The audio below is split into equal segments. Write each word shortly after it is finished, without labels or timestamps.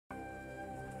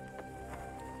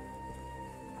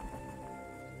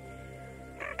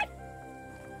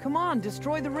Come on,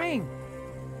 destroy the ring.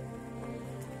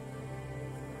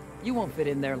 You won't fit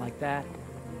in there like that.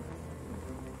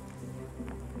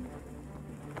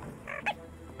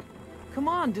 Come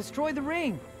on, destroy the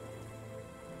ring.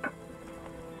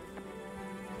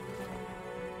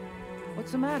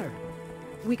 What's the matter?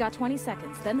 We got 20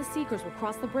 seconds, then the Seekers will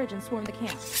cross the bridge and swarm the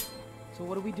camp. So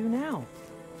what do we do now?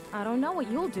 I don't know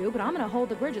what you'll do, but I'm gonna hold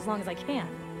the bridge as long as I can.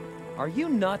 Are you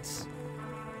nuts?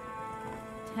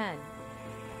 10,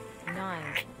 9...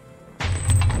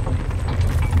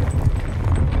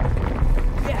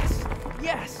 Yes!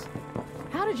 Yes!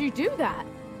 How did you do that?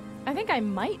 I think I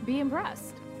might be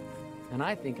impressed. And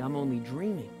I think I'm only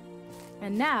dreaming.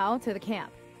 And now, to the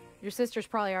camp. Your sister's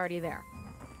probably already there.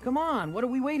 Come on, what are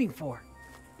we waiting for?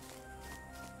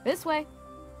 This way.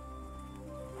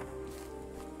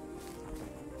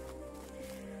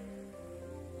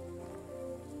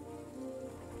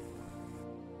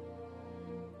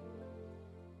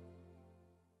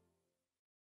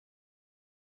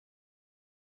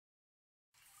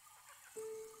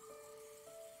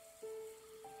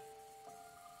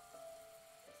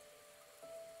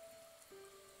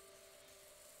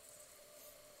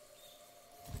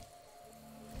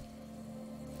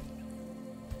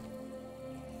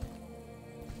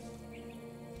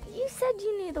 You said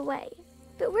you knew the way,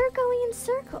 but we're going in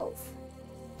circles.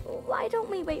 Why don't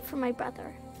we wait for my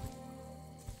brother?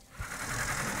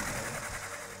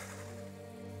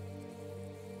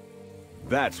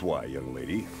 That's why, young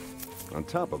lady. On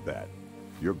top of that,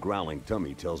 your growling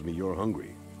tummy tells me you're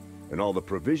hungry. And all the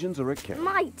provisions are at camp.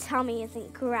 My tummy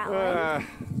isn't growling.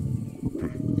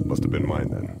 Must have been mine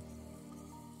then.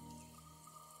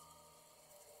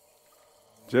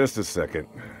 Just a second.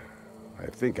 I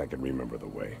think I can remember the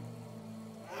way.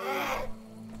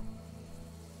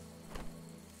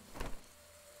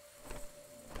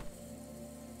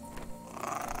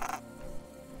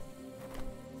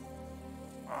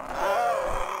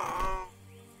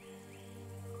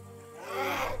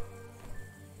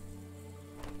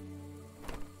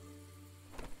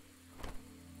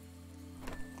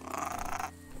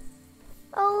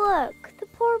 Oh look, the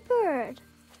poor bird.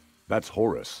 That's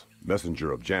Horus,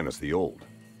 messenger of Janus the Old.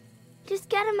 Just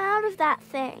get him out of that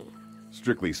thing.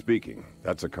 Strictly speaking,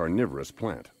 that's a carnivorous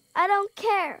plant. I don't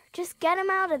care. Just get him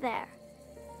out of there.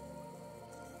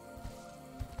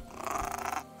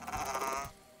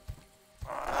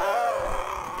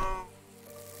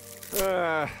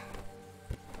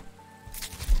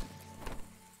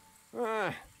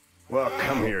 Well,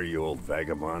 come here, you old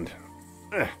vagabond.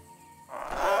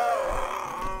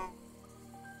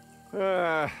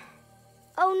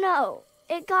 Oh no,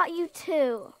 it got you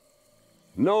too.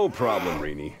 No problem,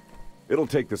 Rini. It'll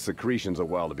take the secretions a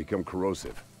while to become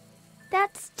corrosive.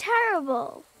 That's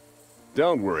terrible.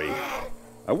 Don't worry.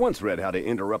 I once read how to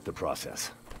interrupt the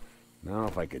process. Now,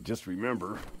 if I could just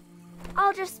remember...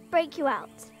 I'll just break you out.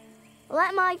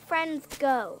 Let my friends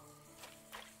go.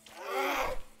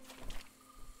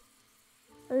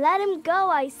 Let him go,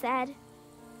 I said.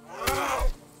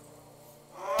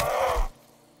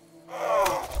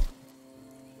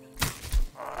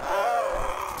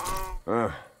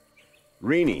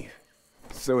 Rini,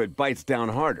 so it bites down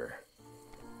harder.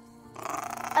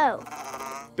 Oh,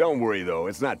 Don't worry, though.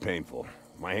 It's not painful.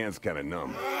 My hand's kind of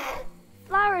numb.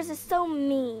 flowers are so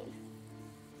mean.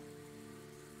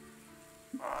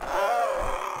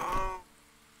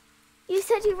 You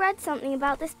said you read something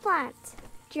about this plant.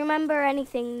 Do you remember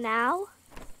anything now?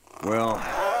 Well,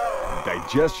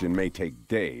 digestion may take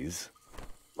days.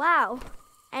 Wow.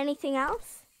 Anything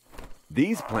else?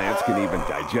 These plants can even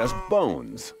digest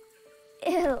bones.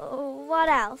 Ew, what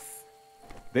else?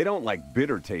 They don't like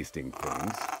bitter-tasting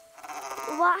things.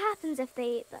 What happens if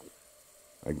they eat them?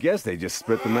 I guess they just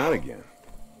spit them out again.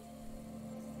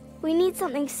 We need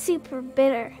something super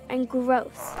bitter and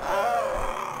gross.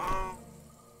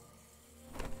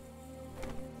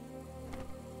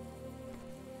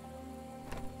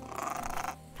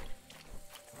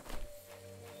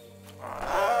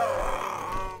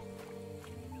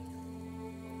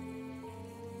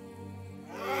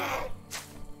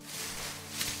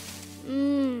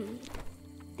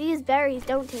 These berries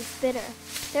don't taste bitter.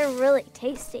 They're really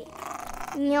tasty.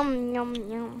 Yum, yum,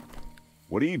 yum.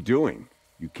 What are you doing?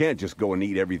 You can't just go and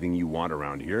eat everything you want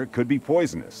around here. It could be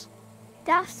poisonous.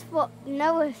 That's what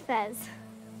Noah says.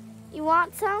 You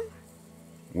want some?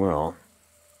 Well...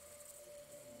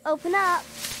 Open up.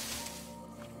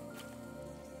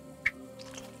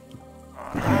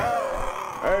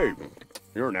 Hey,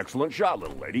 you're an excellent shot,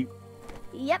 little lady.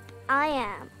 Yep, I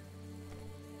am.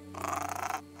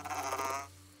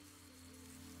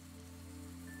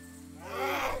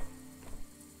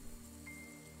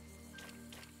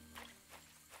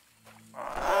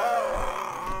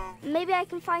 Maybe I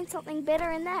can find something bitter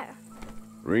in there.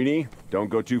 Rini, don't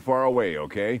go too far away,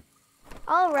 okay?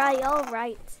 All right, all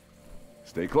right.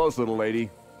 Stay close, little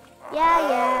lady. Yeah,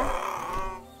 yeah.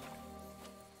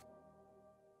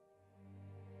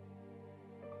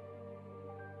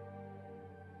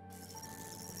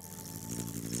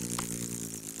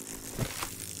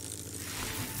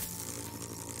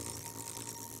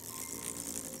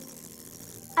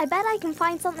 I bet I can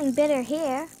find something bitter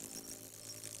here.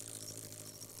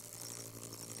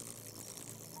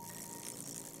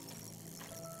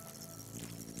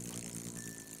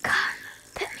 Come,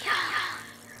 put me on.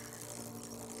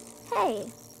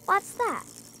 Hey, what's that?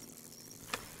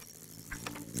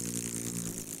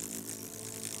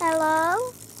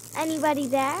 Hello? Anybody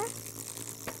there?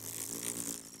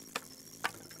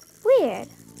 Weird.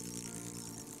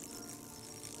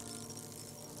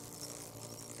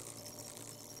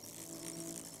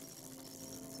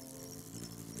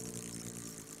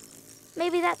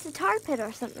 Maybe that's a tar pit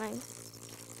or something.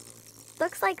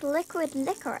 Looks like liquid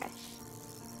licorice.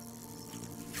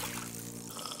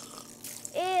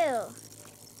 Ew.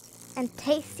 And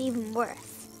tastes even worse.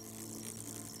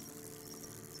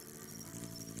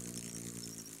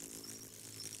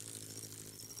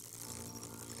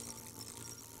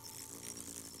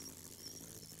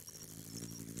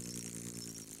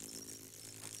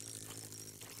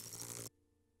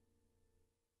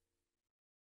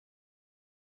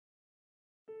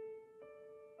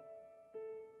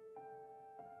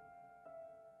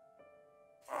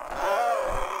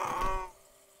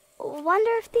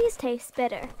 Wonder if these taste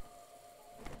bitter.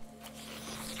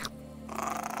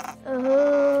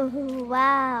 Ooh,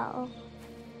 wow.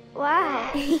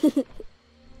 Wow.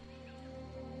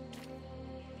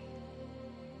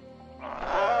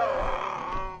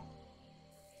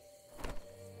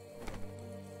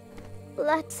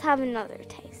 Let's have another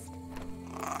taste.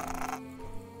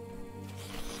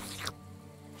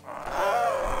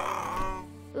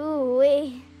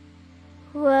 Ooh-wee.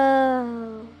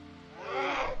 Whoa.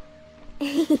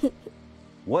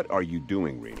 What are you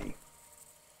doing, Rini?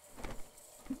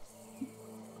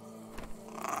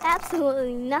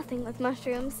 Absolutely nothing with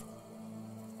mushrooms.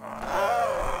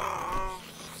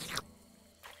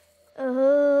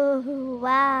 Oh,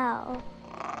 wow.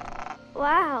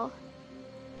 Wow.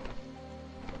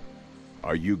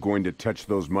 Are you going to touch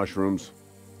those mushrooms?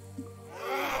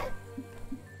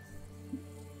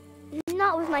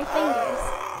 Not with my fingers.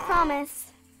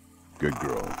 Promise. Good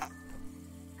girl.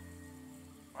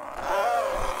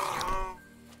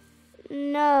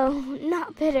 No,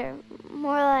 not bitter.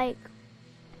 More like,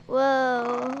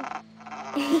 whoa.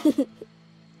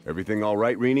 Everything all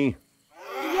right, Rini?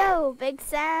 Yo, Big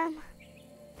Sam.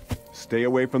 Stay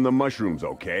away from the mushrooms,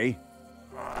 okay?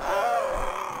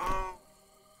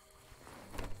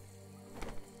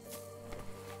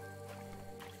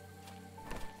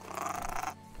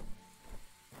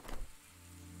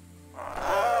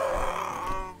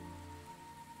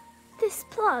 This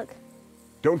plug.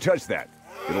 Don't touch that.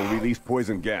 It'll release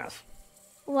poison gas.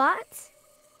 What?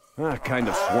 Kind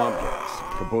of swamp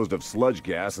gas, composed of sludge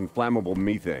gas and flammable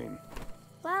methane.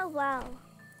 Well, well.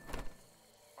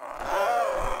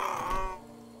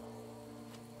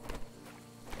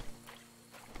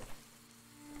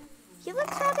 He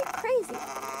looks rather crazy,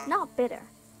 not bitter.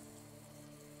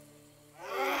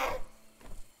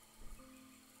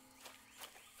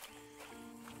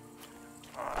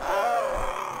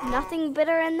 Nothing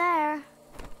bitter in there.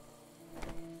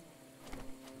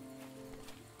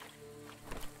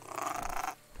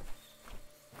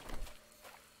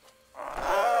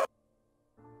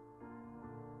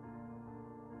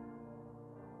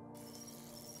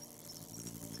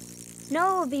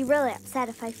 Noah would be really upset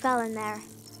if I fell in there.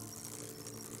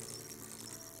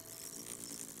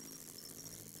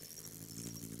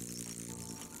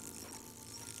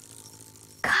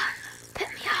 Come, put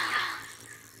me on.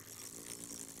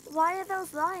 Why are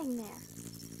those lying there?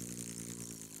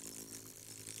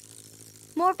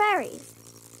 More berries.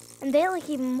 And they look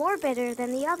even more bitter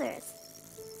than the others.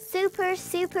 Super,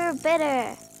 super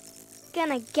bitter.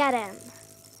 Gonna get him.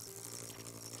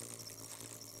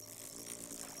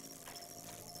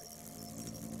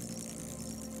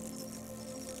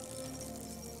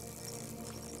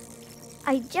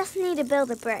 I just need to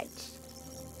build a bridge.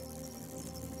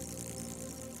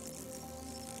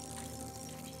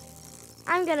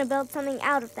 I'm gonna build something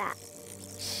out of that.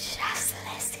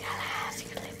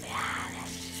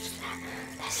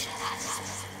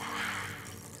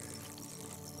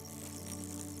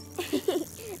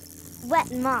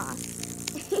 Wet moss.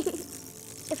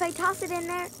 If I toss it in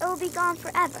there, it will be gone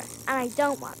forever, and I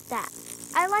don't want that.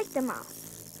 I like the moss.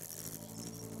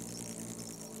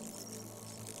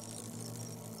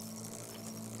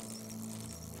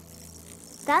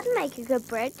 That'd make a good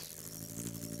bridge.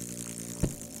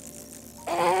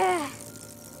 Ugh.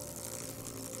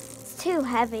 It's too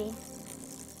heavy.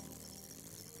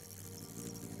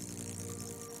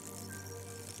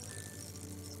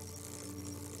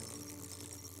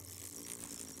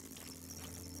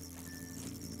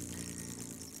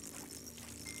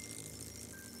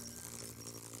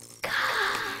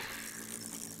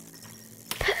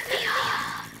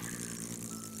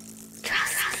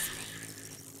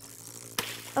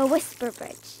 A whisper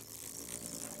bridge.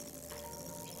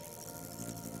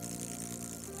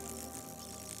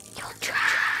 You'll try.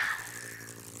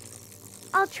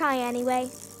 I'll try anyway.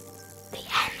 The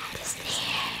end is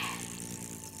near.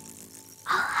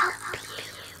 I'll help you.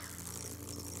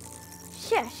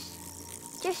 Shush.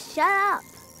 Just shut up.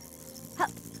 Hup.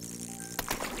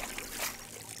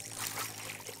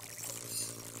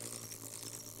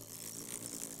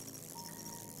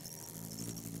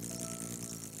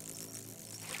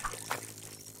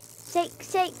 Shake,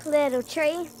 shake, little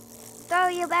tree. Throw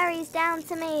your berries down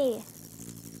to me.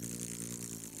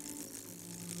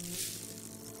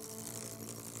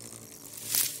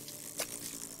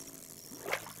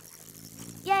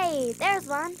 Yay, there's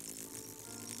one.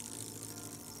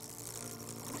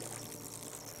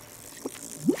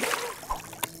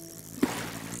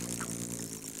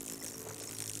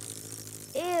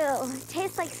 Ew,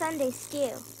 tastes like Sunday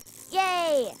stew.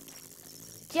 Yay!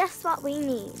 Just what we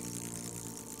need.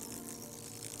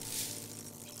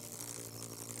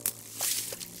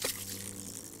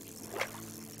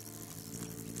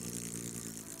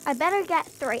 I better get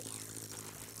 3.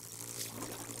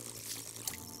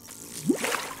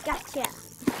 Gotcha.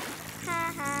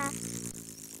 Ha ha.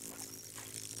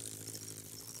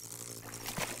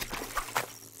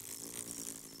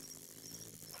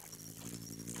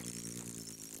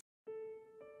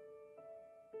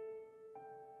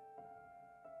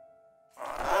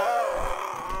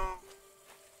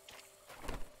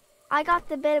 I got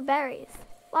the bit of berries.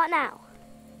 What now?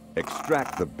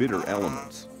 Extract the bitter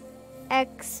elements.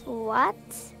 What?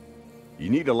 You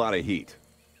need a lot of heat.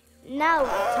 Now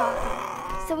we're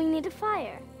talking. So we need a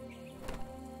fire.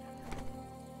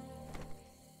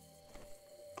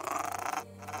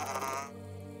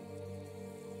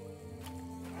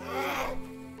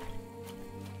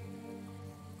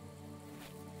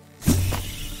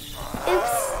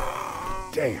 Oops.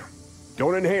 Damn.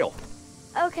 Don't inhale.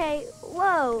 Okay,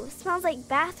 whoa. Smells like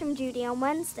bathroom duty on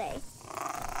Wednesday.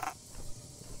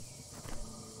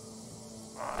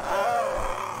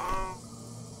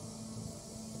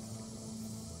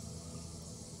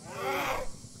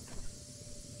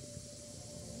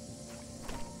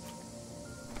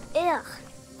 Ugh,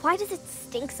 why does it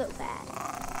stink so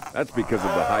bad? That's because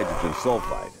of the hydrogen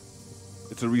sulfide.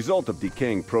 It's a result of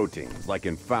decaying proteins, like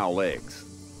in foul eggs.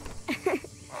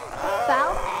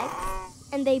 Foul eggs?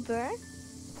 And they burn?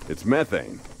 It's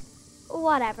methane.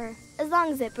 Whatever, as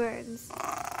long as it burns.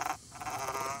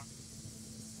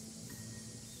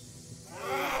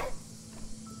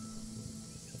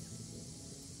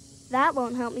 That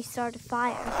won't help me start a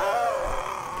fire.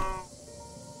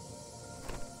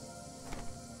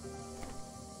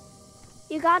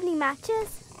 You got any matches?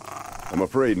 I'm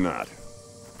afraid not.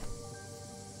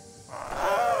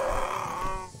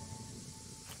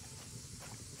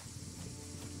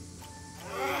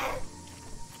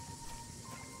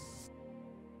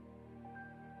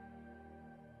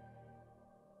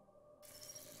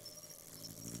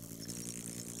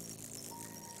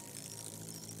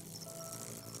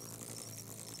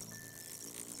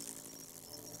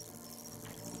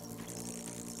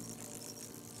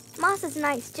 Moss is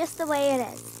nice just the way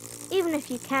it is, even if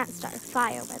you can't start a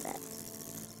fire with it.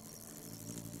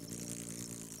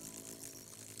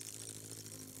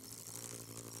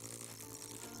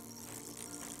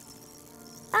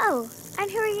 Oh,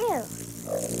 and who are you?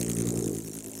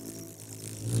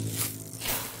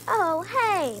 Oh,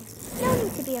 hey! No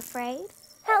need to be afraid.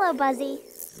 Hello, Buzzy.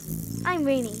 I'm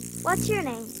Reenie. What's your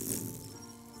name?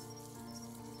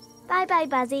 Bye-bye,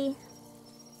 Buzzy.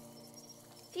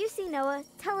 If you see Noah,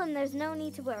 tell him there's no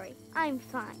need to worry. I'm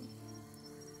fine.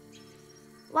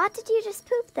 What did you just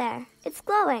poop there? It's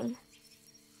glowing.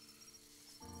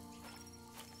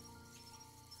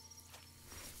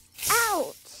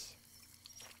 Ouch!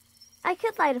 I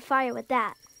could light a fire with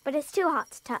that, but it's too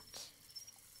hot to touch.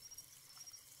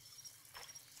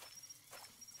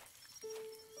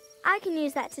 I can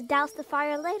use that to douse the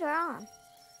fire later on.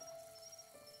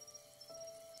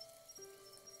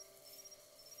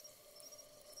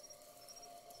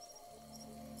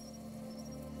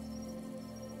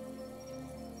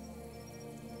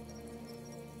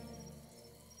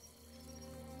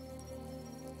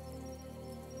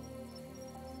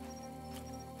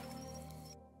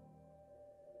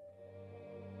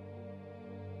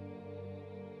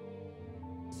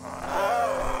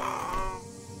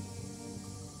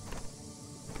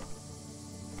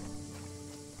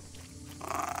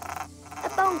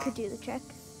 could do the trick.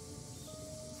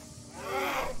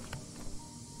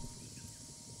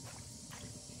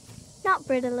 Not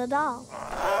brittle at all.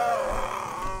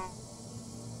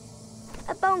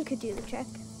 A bone could do the trick.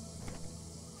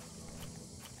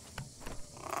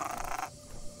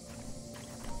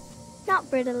 Not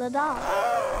brittle at all.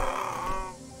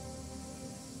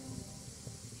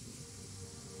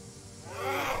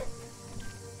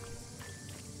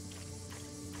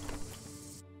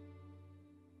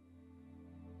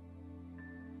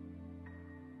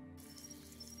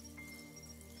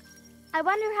 I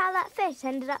wonder how that fish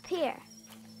ended up here,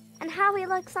 and how he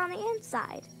looks on the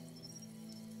inside.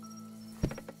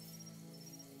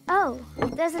 Oh,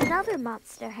 there's another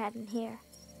monster head in here.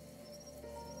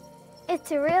 It's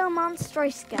a real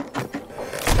monstroiska.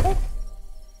 It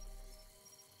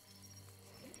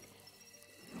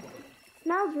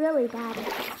smells really bad.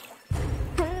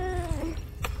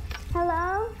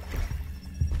 Hello?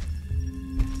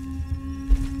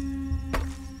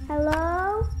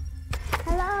 Hello?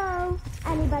 Hello?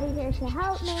 Anybody here to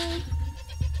help me?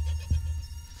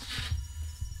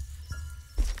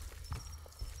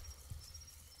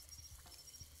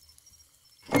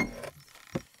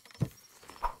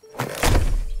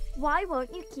 Why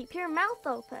won't you keep your mouth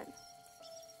open?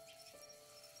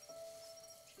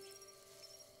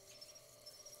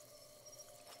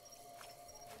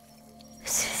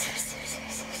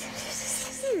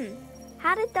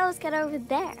 How did those get over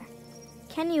there?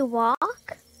 Can you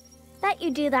walk? Bet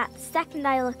you do that the second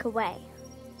I look away.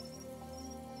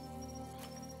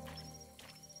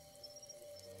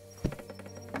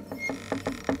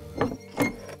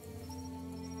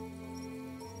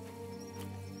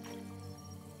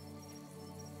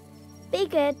 Be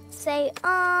good, say,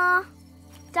 "Aw."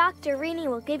 Dr. Rini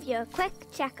will give you a quick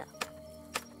checkup.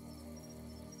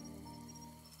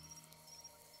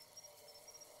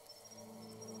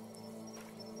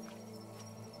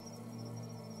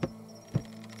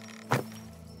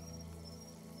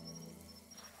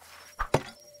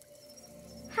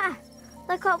 Ha!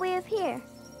 Look what we have here.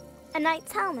 A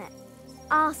knight's helmet.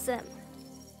 Awesome.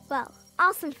 Well,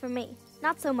 awesome for me,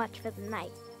 not so much for the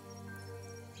knight.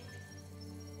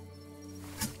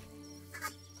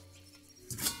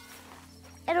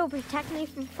 It'll protect me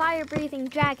from fire-breathing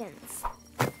dragons.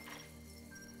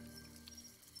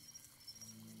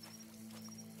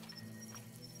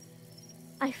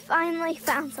 I finally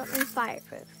found something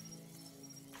fireproof.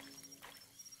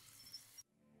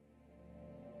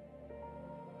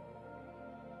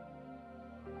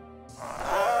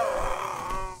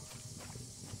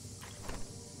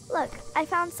 Look, I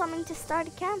found something to start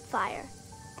a campfire.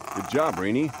 Good job,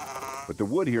 Rainy. But the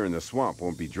wood here in the swamp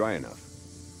won't be dry enough.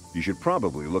 You should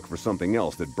probably look for something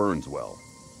else that burns well.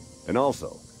 And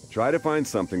also, try to find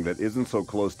something that isn't so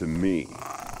close to me.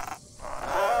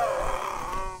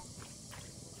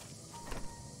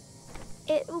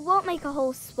 It won't make a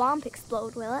whole swamp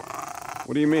explode, will it?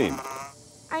 What do you mean?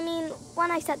 I mean,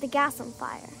 when I set the gas on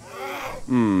fire.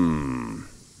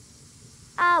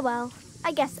 Ah, well,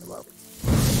 I guess it won't.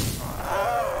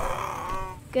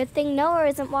 Good thing Noah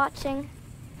isn't watching.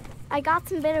 I got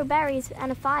some bitter berries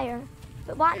and a fire.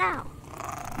 But what now?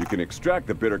 You can extract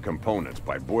the bitter components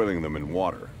by boiling them in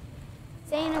water.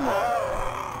 Say no more.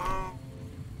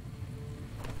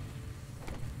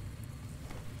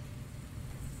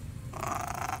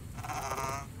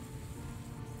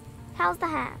 How's the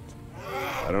hand?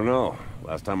 I don't know.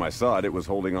 Last time I saw it, it was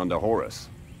holding on to Horus.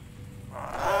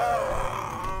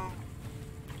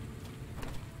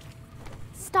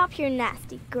 Stop your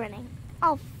nasty grinning.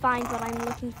 I'll find what I'm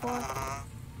looking for.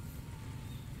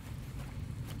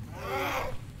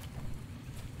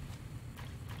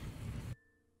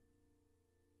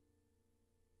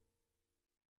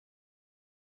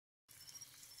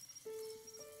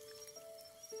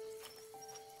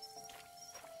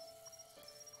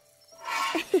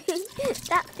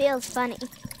 That feels funny.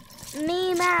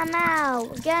 Me, ma,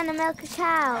 mow, gonna milk a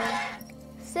cow.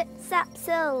 Sit, sap,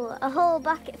 sill, a whole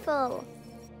bucket full.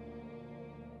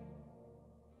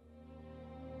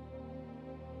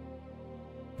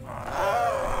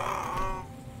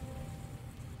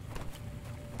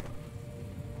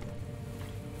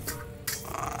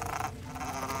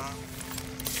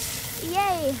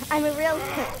 Yay, I'm a real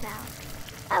cook now.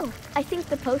 Oh, I think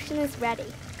the potion is ready.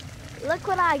 Look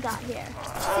what I got here.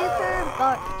 Super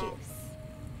bark juice.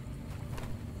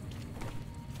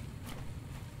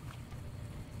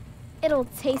 It'll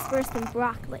taste worse than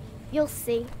broccoli. You'll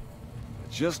see.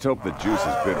 Just hope the juice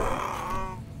is bitter enough.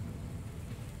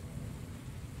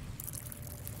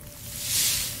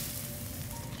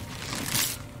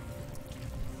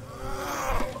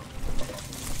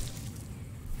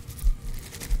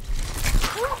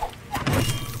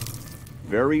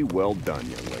 Very well done,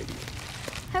 young lady.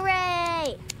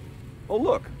 Hooray! Oh,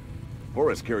 look.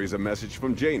 Horace carries a message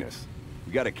from Janus.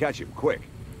 We gotta catch him quick.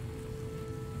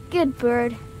 Good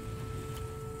bird.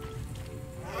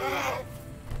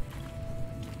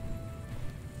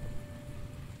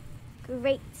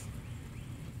 Great.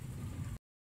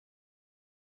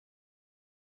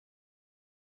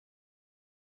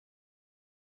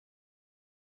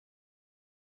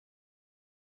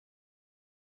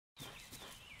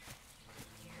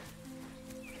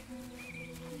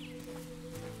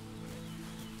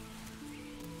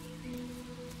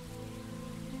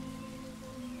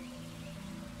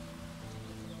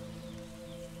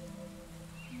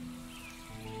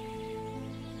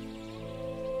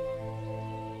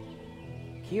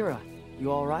 Kira,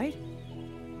 you alright?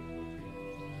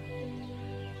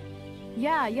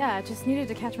 Yeah, just needed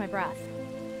to catch my breath.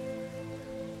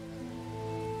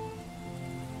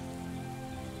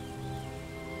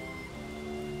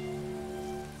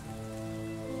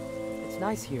 It's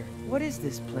nice here. What is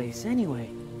this place, anyway?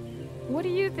 What do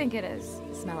you think it is?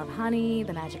 The smell of honey,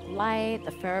 the magic light,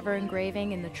 the forever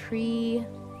engraving in the tree.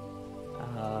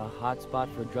 Hot spot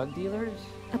for drug dealers?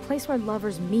 A place where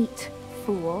lovers meet,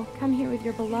 fool. Come here with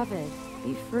your beloved.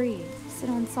 Be free. Sit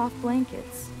on soft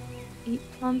blankets. Eat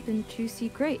plump and juicy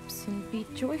grapes and be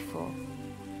joyful.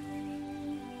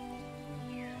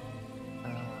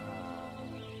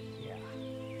 Yeah.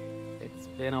 It's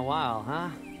been a while, huh?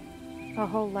 A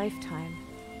whole lifetime.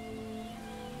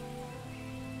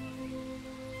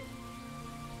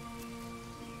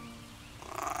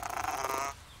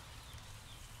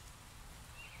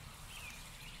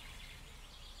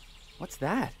 What's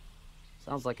that?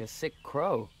 Sounds like a sick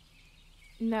crow.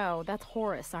 No, that's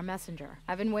Horace, our messenger.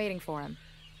 I've been waiting for him.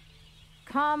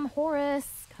 Come,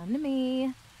 Horace. Come to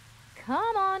me.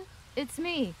 Come on. It's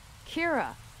me,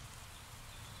 Kira.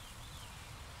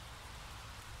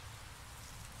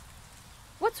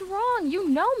 What's wrong? You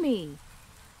know me.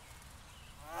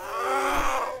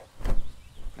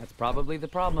 That's probably the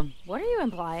problem. What are you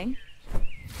implying?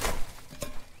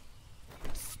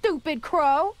 Stupid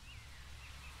crow!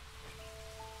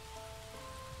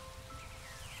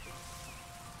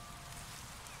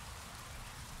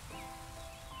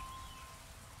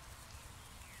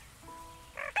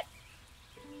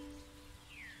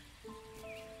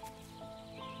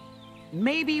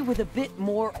 Maybe with a bit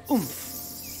more oomph.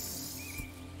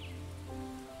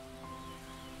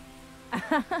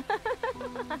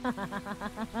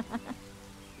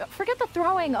 Forget the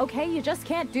throwing, okay? You just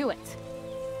can't do it.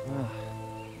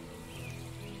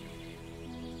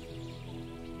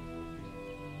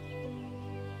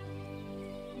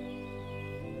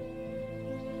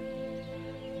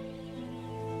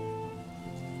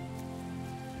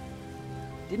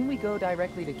 Didn't we go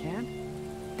directly to camp?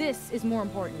 This is more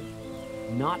important.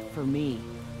 Not for me.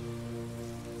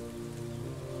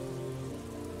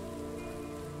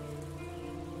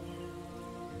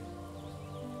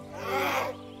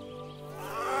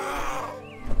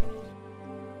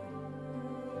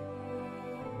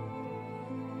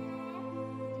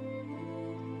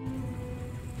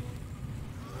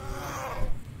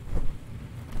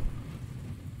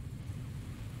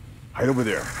 Hide over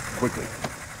there, quickly.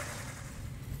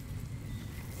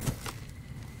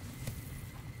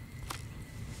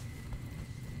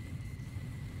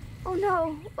 Oh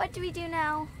no, what do we do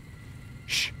now?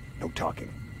 Shh, no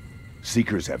talking.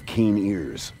 Seekers have keen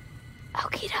ears.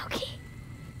 Okie dokie.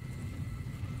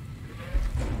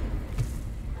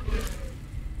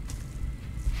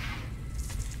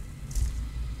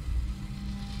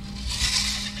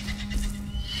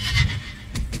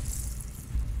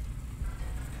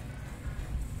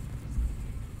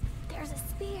 There's a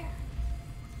spear.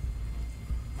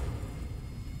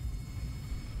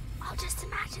 I'll just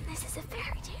imagine this is a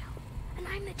fairy tale, and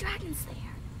I'm the Dragon Slayer.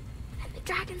 And the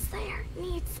Dragon Slayer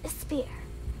needs a spear.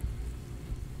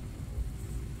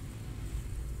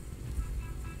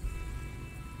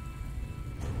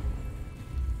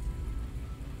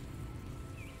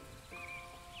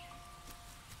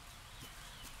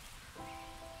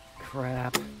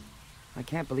 Crap. I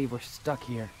can't believe we're stuck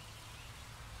here.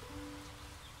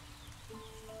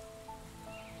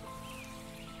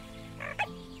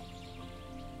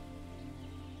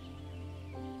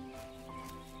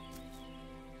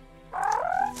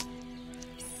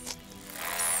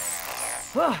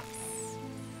 Ah!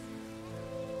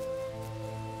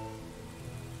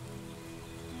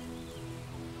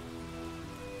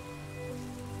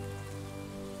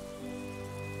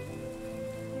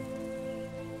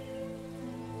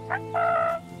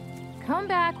 Come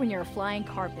back when you're a flying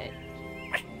carpet.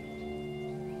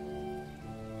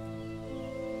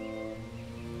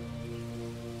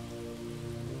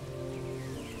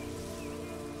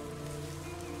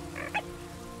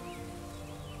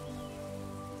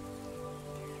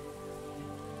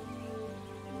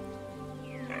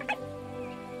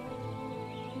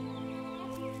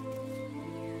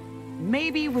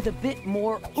 maybe with a bit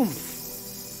more oomph.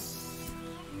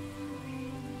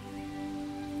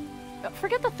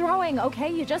 Forget the throwing,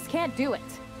 okay? You just can't do it.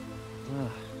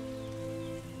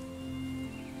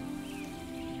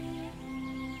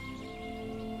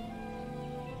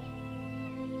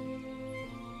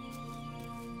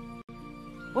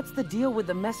 What's the deal with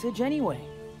the message anyway?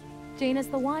 Janus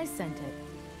the Wise sent it.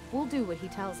 We'll do what he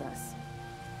tells us.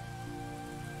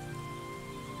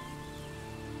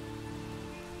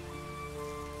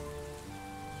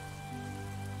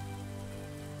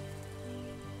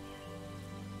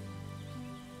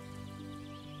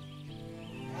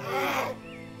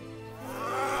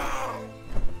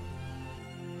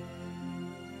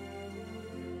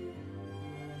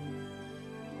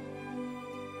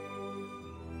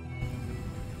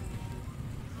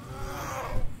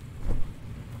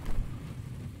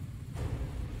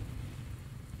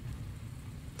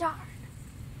 Darn.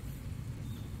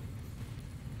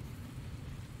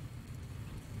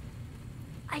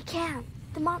 I can't.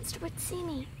 The monster would see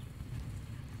me.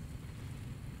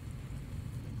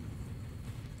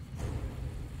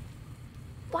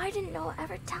 Why didn't Noah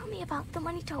ever tell me about them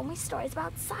when he told me stories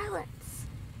about silence?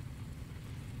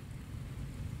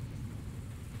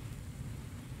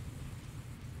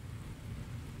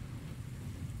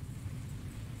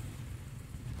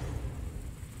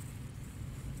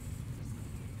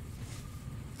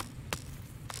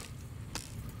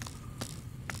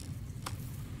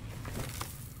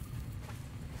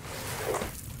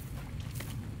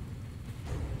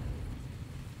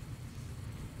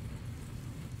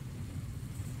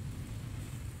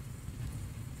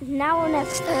 Now or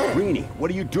never. Greenie,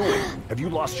 what are you doing? Have you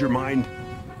lost your mind?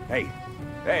 Hey,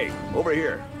 over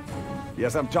here.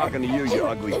 Yes, I'm talking to you, you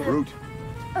ugly brute.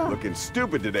 Looking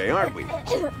stupid today, aren't we?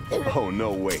 Oh,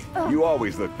 no way. You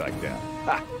always look like that.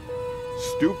 Ha!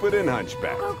 Stupid and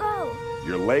hunchback. Go, go.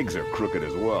 Your legs are crooked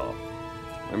as well.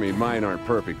 I mean, mine aren't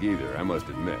perfect either, I must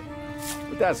admit.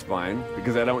 But that's fine,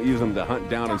 because I don't use them to hunt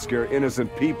down and scare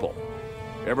innocent people.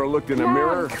 Ever looked in a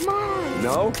mirror? Come on.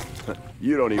 No?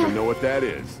 You don't even know what that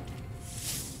is.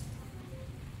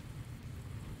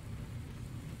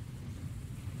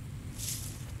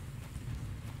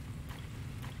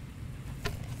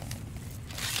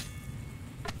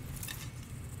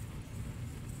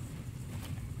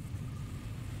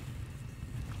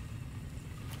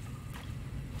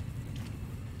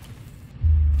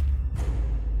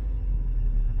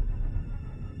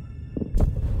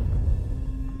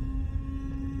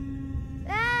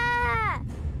 Ah!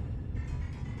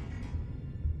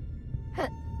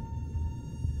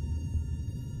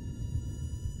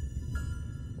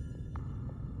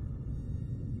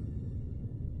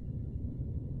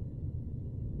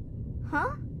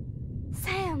 Huh?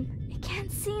 Sam, it can't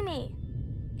see me.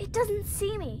 It doesn't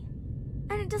see me.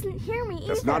 And it doesn't hear me either.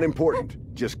 That's not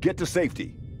important. Just get to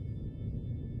safety.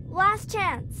 Last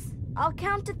chance. I'll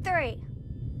count to 3.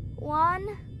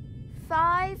 1,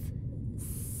 5,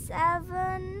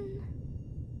 7...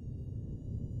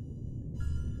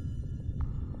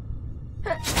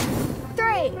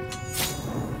 3!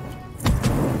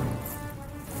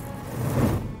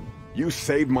 You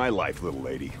saved my life, little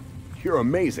lady. You're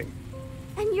amazing.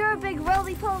 And you're a big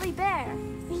roly-poly bear.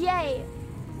 Yay!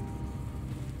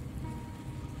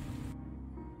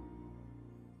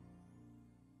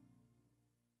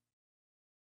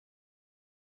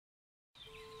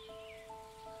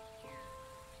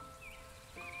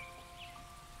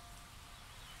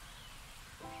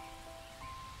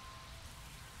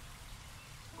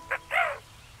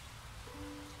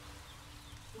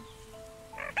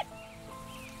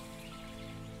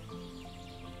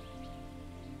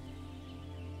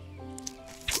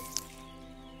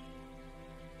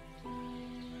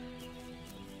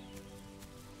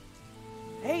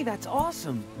 Hey, that's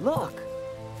awesome. Look.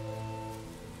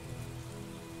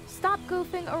 Stop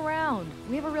goofing around.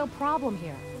 We have a real problem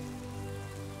here.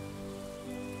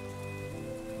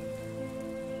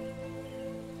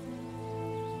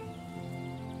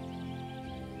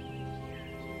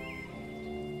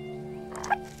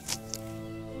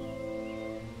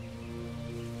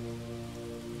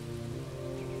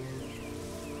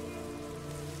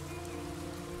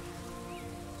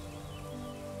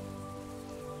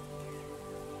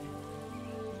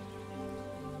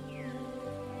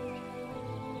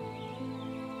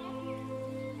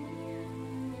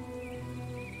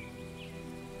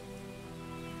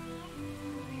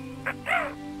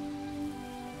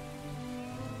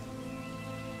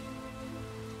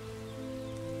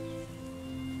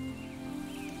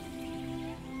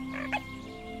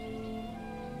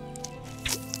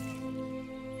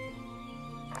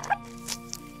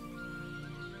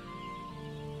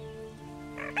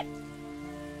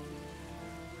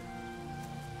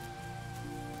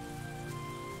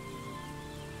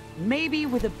 Maybe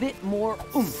with a bit more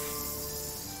oomph.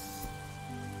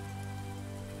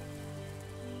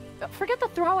 Forget the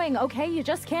throwing, okay? You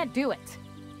just can't do it.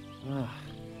 Ugh.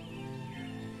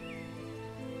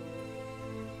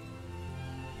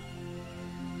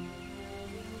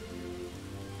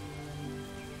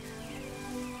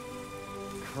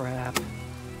 Crap.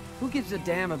 Who gives a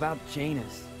damn about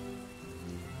Janus?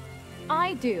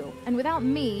 I do, and without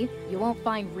me, you won't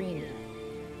find Rini.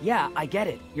 Yeah, I get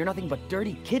it. You're nothing but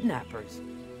dirty kidnappers.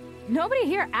 Nobody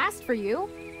here asked for you.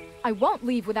 I won't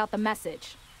leave without the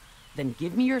message. Then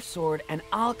give me your sword and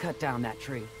I'll cut down that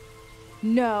tree.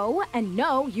 No, and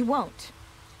no, you won't.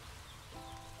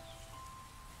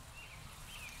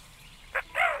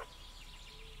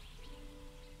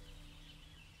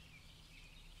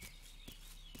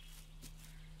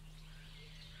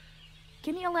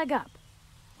 Give me a leg up.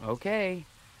 Okay.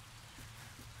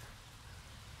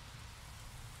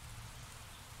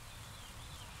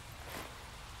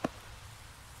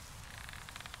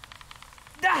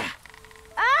 Ah!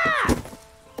 Ah!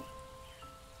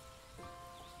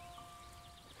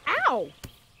 Ow!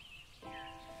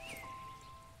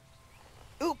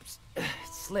 Oops. It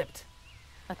slipped.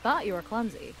 I thought you were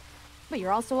clumsy, but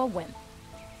you're also a wimp.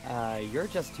 You're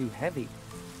just too heavy.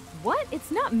 What? It's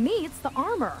not me, it's the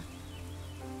armor.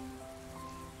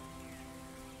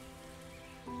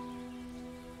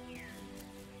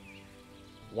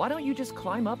 Why don't you just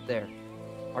climb up there?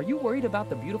 Are you worried about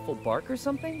the beautiful bark or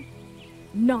something?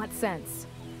 Nonsense.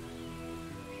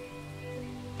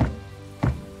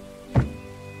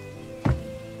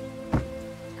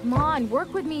 Come on,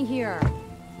 work with me here.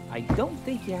 I don't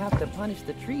think you have to punish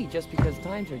the tree just because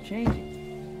times are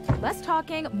changing. Less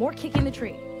talking, more kicking the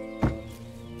tree.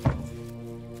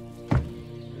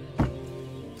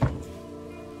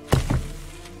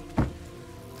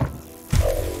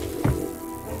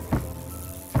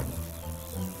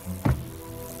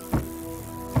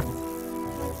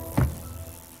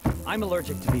 I'm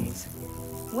allergic to these.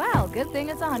 Well, good thing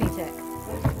it's a honey tick.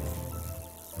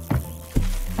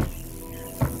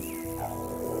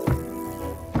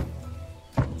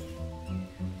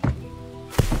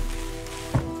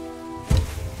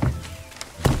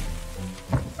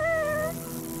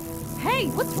 Hey,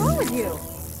 what's wrong with you?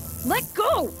 Let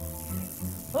go!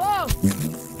 Oh!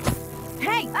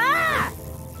 Hey, ah!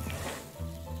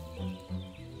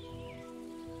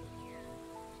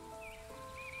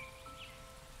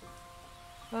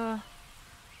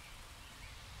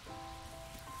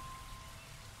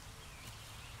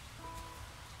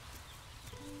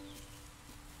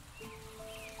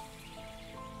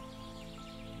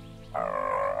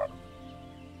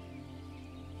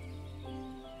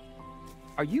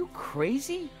 Are you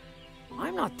crazy?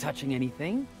 I'm not touching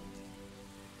anything.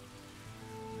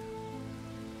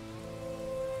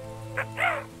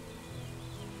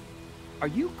 Are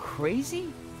you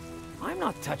crazy? I'm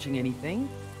not touching anything.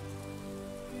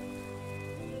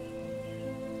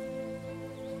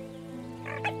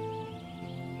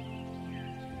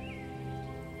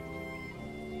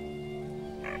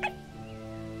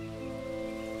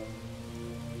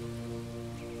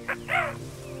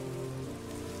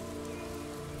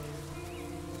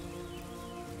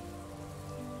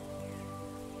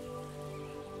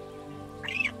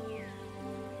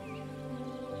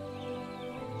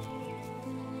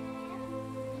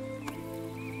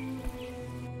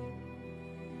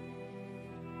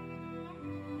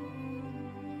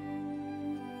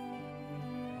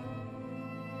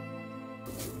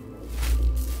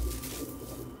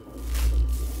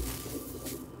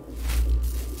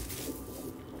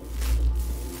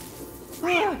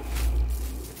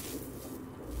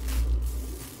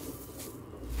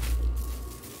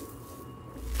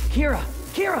 Kira!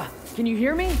 Kira! Can you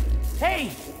hear me?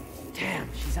 Hey!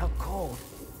 Damn, she's out cold.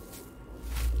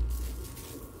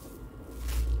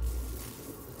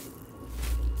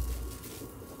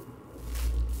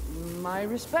 My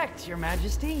respect, Your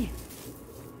Majesty.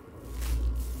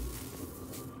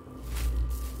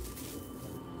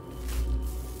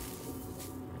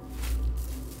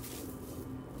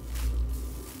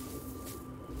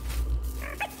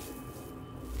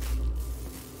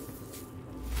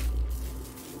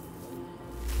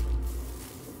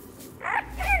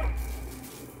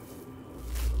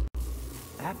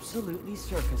 Absolutely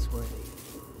circus-worthy.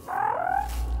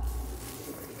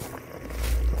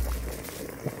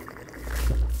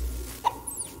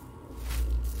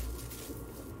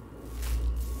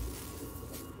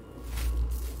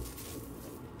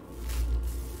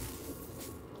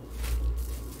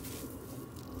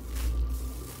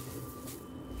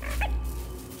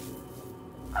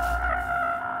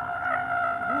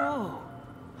 Whoa!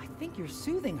 I think you're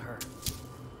soothing her.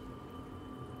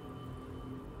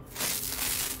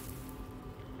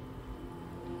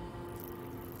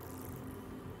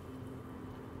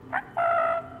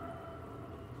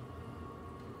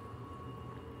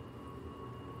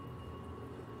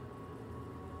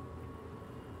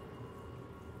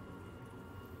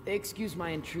 Excuse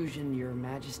my intrusion, Your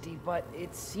Majesty, but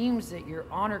it seems that your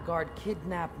honor guard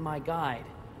kidnapped my guide.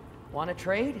 Want to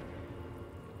trade?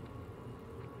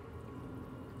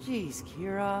 Jeez,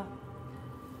 Kira.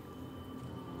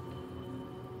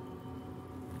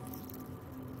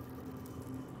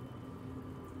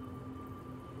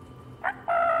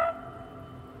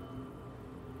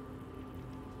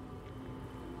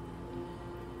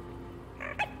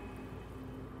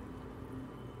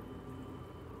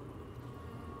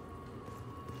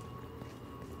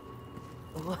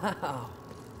 Wow.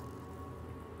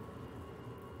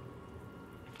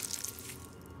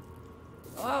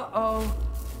 Uh-oh.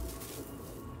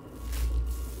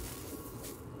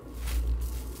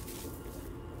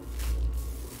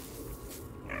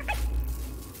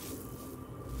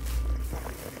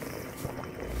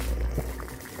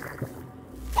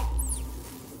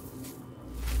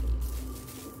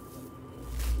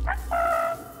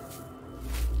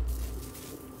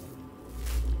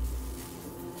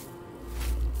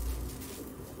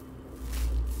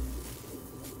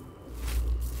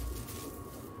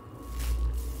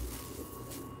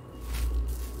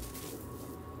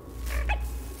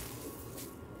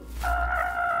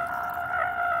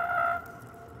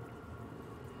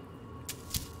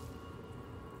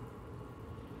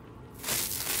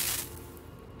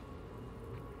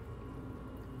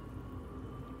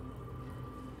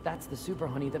 That's the super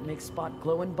honey that makes Spot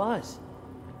glow and buzz.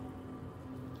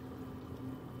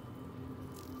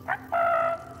 I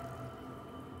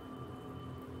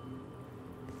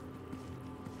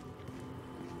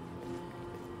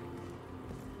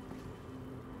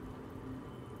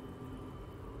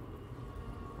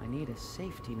need a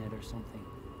safety net or something.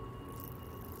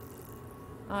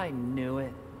 I knew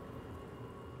it.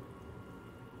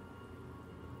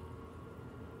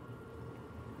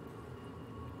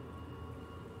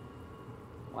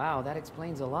 Wow, that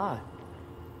explains a lot.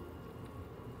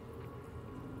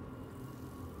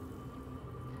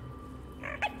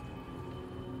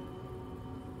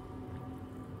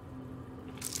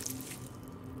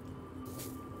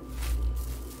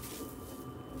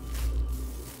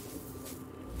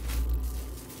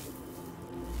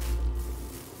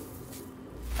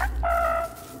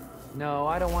 No,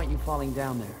 I don't want you falling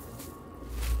down there.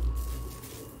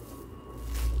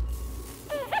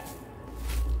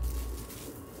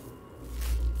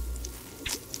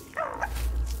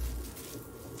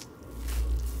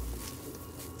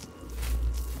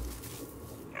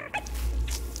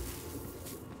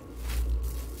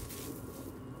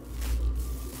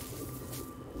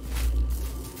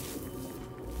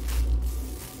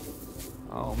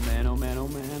 Oh man, oh man, oh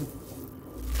man.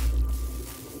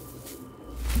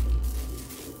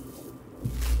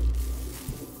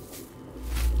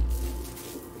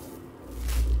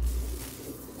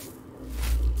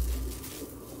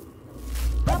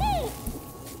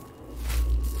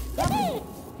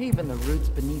 Even the roots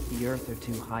beneath the earth are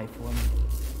too high for me.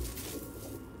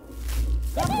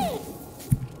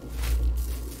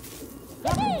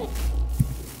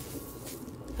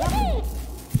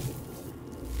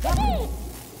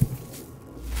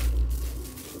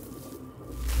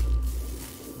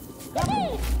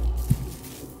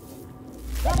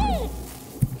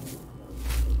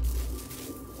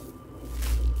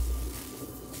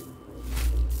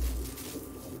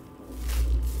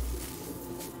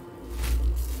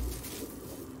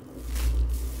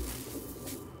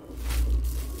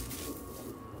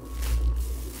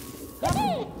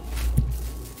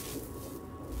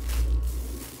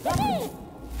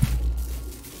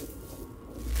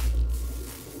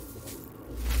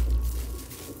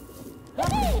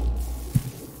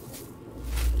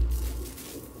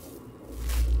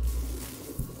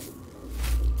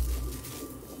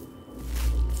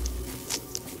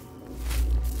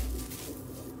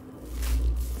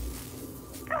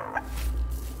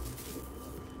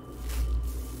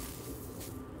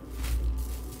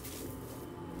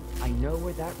 I know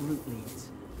where that route leads.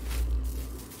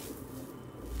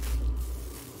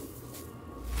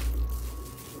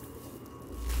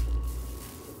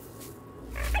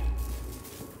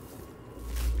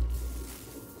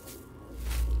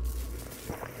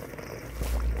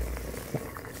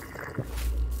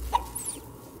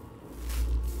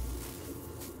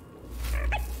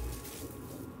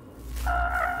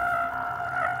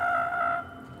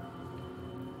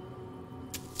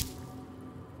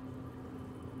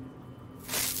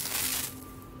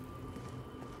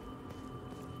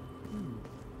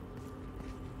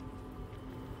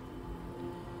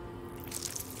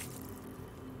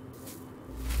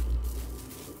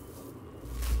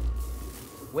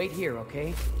 Wait here,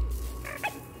 okay?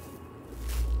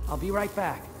 I'll be right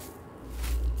back.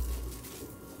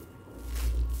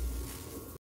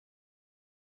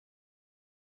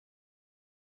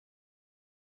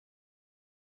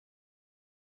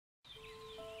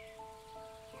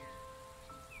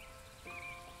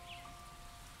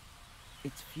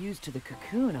 It's fused to the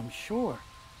cocoon, I'm sure.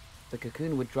 The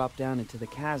cocoon would drop down into the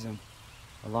chasm,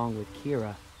 along with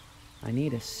Kira. I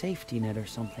need a safety net or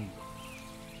something.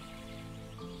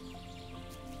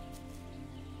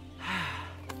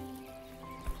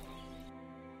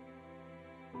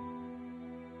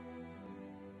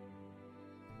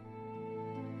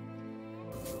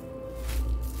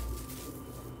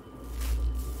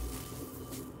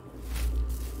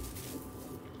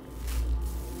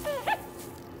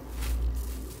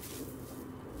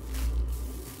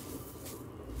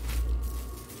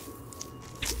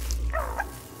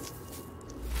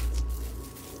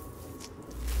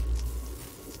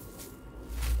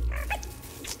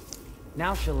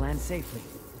 Now she'll land safely.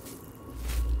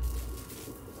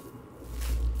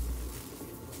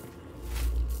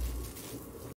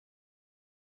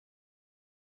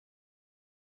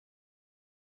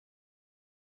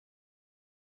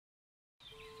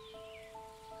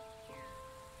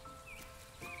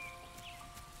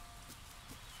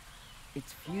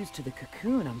 It's fused to the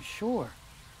cocoon, I'm sure.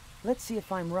 Let's see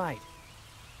if I'm right.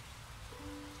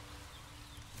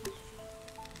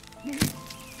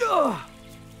 Ugh!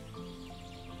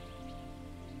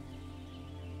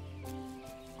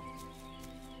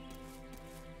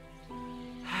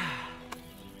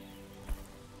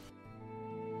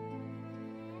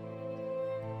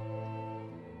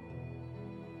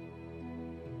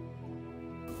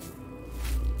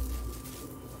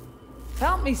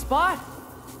 Help me, Spot!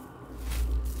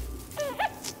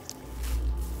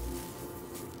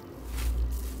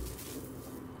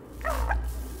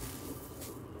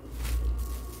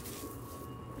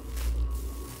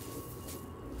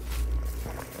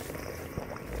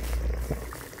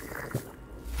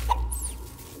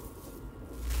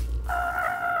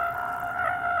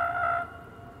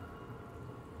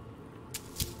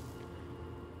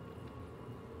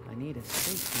 I need a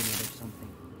safety net or something.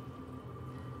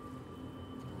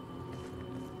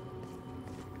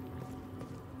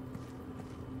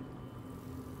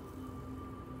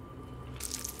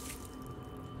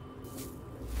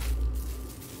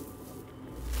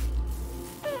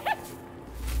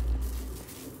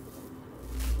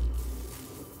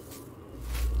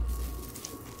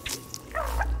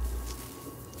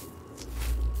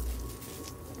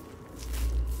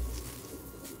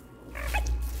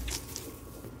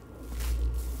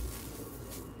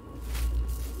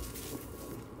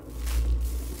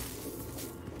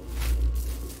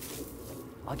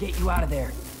 I'll get you out of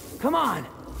there. Come on!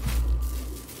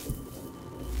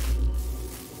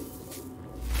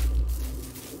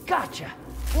 Gotcha!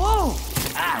 Whoa!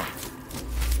 Ah!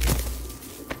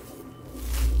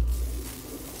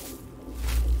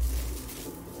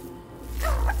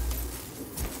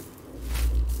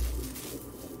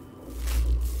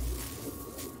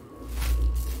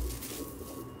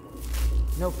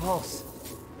 No pulse.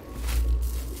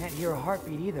 Can't hear a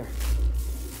heartbeat either.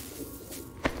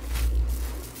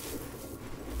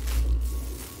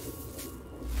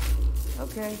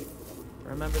 Okay.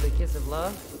 Remember the kiss of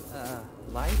love?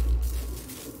 Life?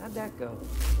 How'd that go?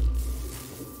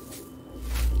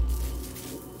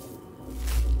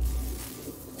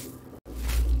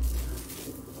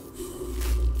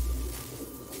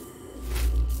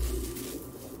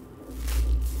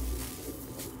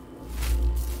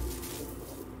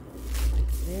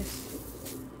 Like this?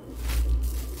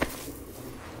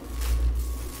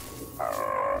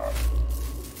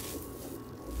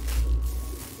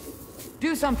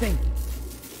 Do something!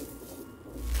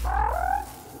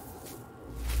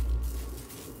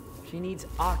 She needs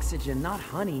oxygen, not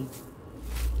honey.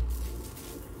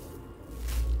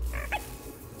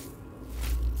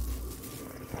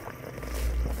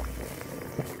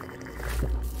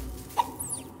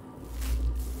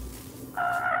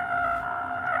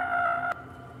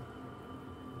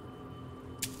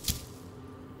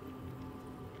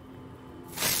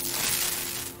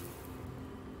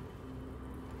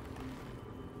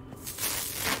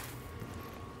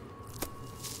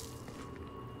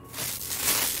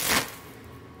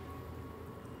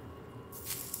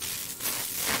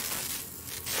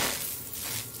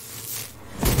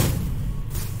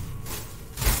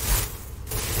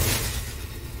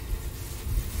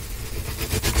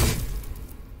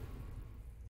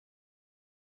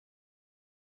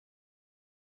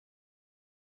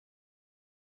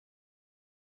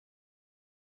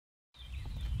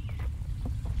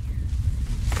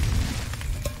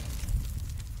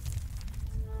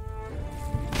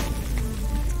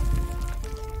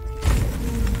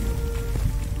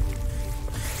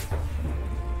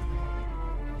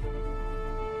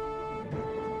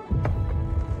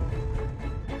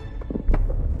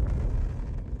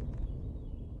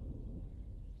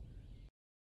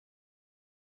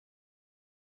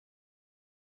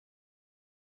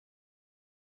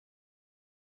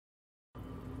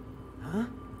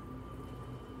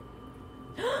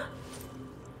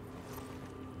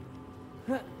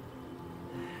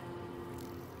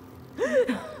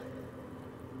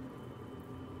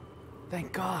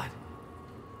 Thank God.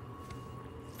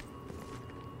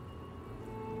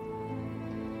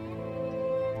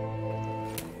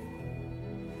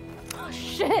 Oh,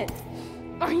 shit!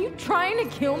 Are you trying to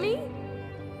kill me?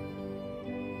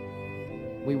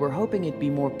 We were hoping it'd be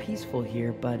more peaceful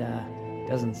here, but,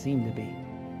 doesn't seem to be.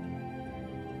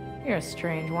 You're a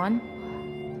strange one.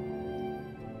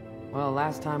 Well,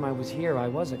 last time I was here, I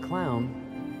was a clown.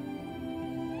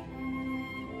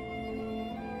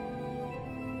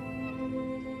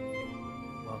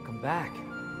 Welcome back.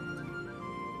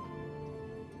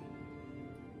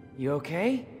 You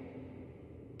okay?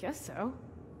 Guess so.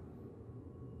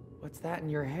 What's that in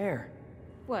your hair?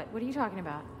 What? What are you talking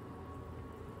about?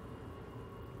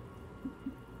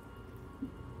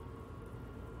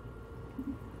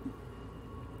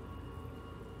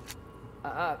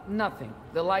 Nothing.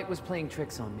 The light was playing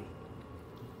tricks on me.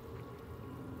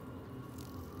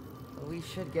 We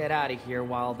should get out of here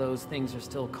while those things are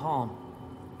still calm.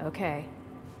 Okay.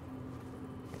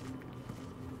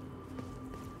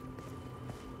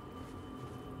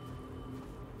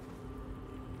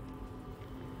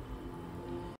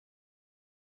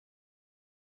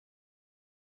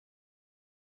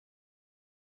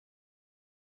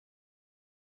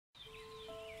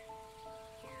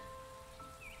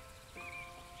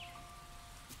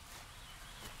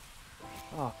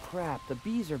 Oh crap, the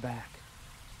bees are back.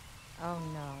 Oh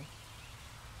no.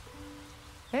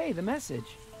 Hey, the message.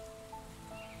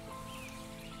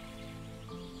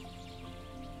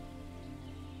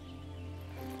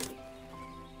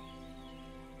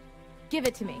 Give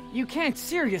it to me. You can't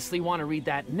seriously want to read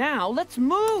that now. Let's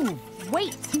move!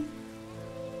 Wait!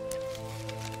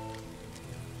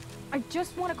 I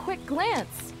just want a quick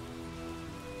glance.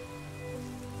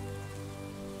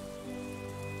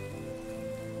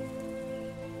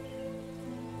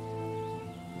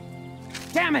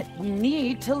 Damn it! We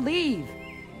need to leave!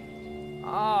 Oh,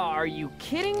 are you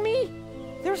kidding me?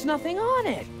 There's nothing on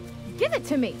it! Give it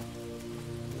to me!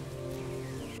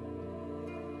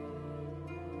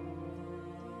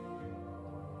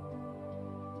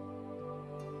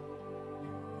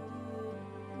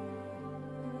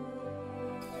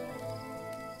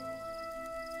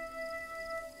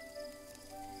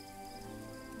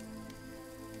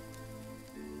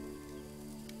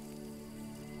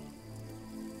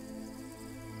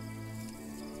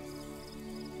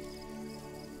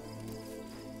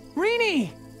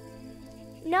 Rini!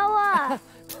 Noah!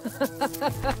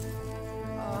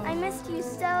 I missed you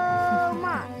so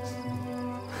much.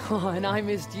 Oh, and I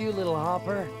missed you, little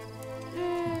hopper.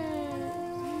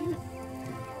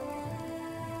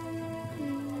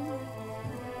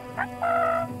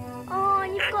 Oh,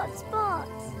 and you've got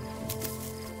spots.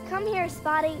 Come here,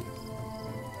 Spotty.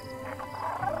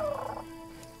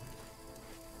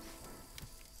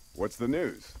 What's the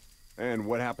news? And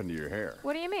what happened to your hair?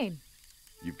 What do you mean?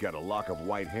 You've got a lock of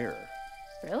white hair.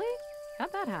 Really?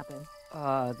 How'd that happen?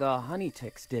 The honey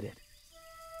ticks did it.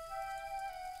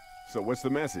 So what's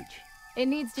the message? It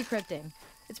needs decrypting.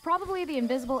 It's probably the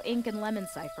invisible ink and lemon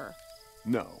cipher.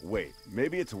 No, wait.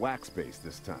 Maybe it's wax-based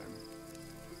this time.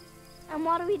 And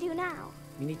what do we do now?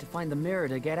 We need to find the mirror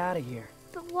to get out of here.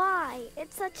 But why?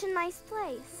 It's such a nice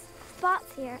place.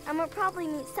 Spot's here, and we'll probably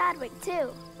meet Sadwick, too.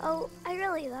 Oh, I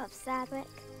really love Sadwick.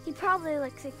 He probably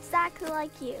looks exactly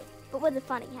like you, but with a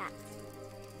funny hat.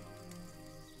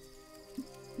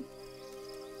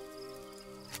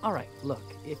 All right, look,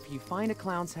 if you find a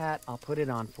clown's hat, I'll put it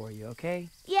on for you, okay?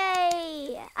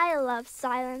 Yay! I love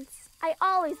silence. I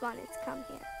always wanted to come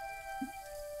here.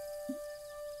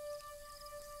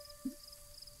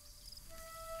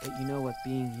 But you know what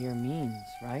being here means,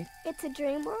 right? It's a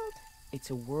dream world?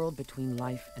 It's a world between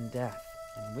life and death.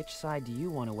 And which side do you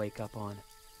want to wake up on?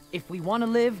 If we want to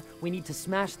live, we need to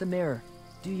smash the mirror.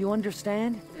 Do you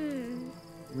understand?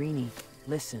 Rini,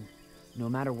 listen. No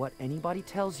matter what anybody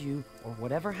tells you, or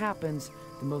whatever happens,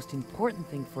 the most important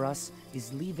thing for us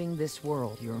is leaving this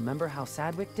world. You remember how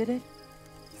Sadwick did it?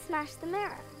 Smash the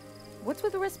mirror. What's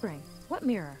with the whispering? What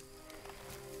mirror?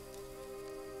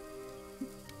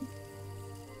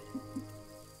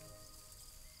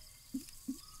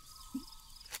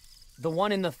 The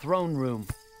one in the throne room.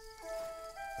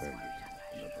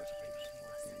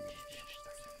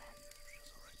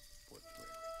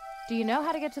 Do you know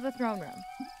how to get to the throne room?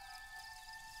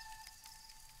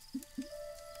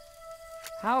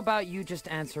 How about you just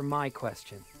answer my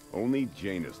question? Only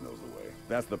Janus knows the way.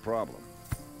 That's the problem.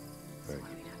 Thank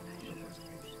you.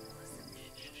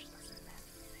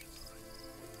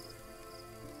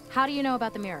 How do you know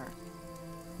about the mirror?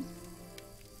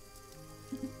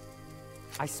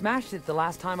 I smashed it the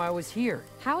last time I was here.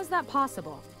 How is that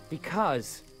possible?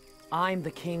 Because I'm the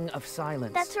king of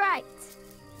silence. That's right.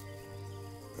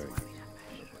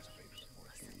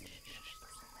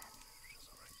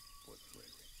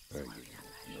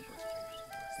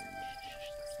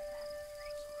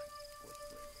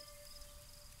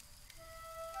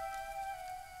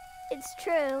 It's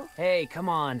true. Hey, come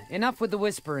on. Enough with the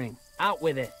whispering. Out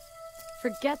with it.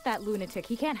 Forget that lunatic.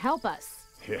 He can't help us.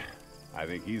 Yeah, I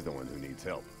think he's the one who needs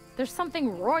help. There's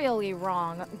something royally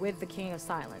wrong with the King of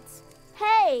Silence.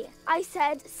 Hey, I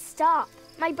said stop.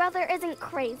 My brother isn't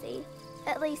crazy.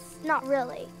 At least, not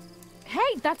really.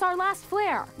 Hey, that's our last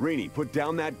flare. Rini, put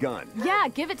down that gun. Yeah,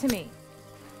 give it to me.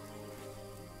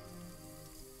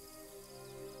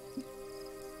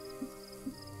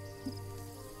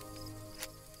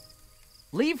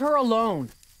 Leave her alone.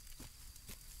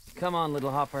 Come on,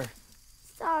 little Hopper.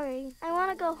 Sorry. I want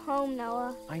to go home,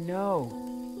 Noah. I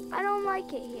know. I don't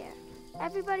like it here.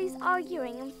 Everybody's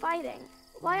arguing and fighting.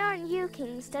 Why aren't you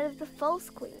king instead of the false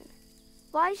queen?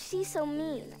 Why is she so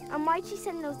mean? And why'd she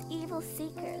send those evil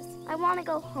seekers? I want to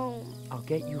go home. I'll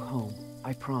get you home.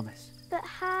 I promise. But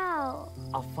how?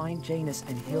 I'll find Janus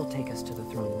and he'll take us to the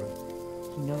throne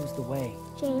room. He knows the way.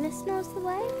 Janus knows the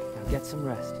way? Now get some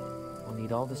rest. We'll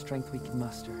need all the strength we can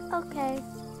muster. Okay.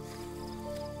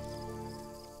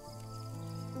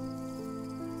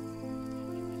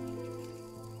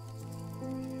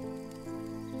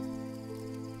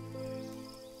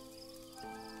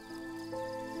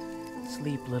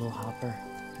 Sleep, little Hopper.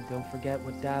 And don't forget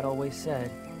what Dad always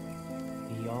said.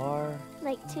 We are...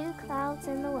 Like two clouds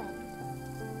in the wind.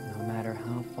 No matter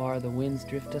how far the winds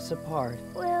drift us apart,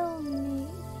 We're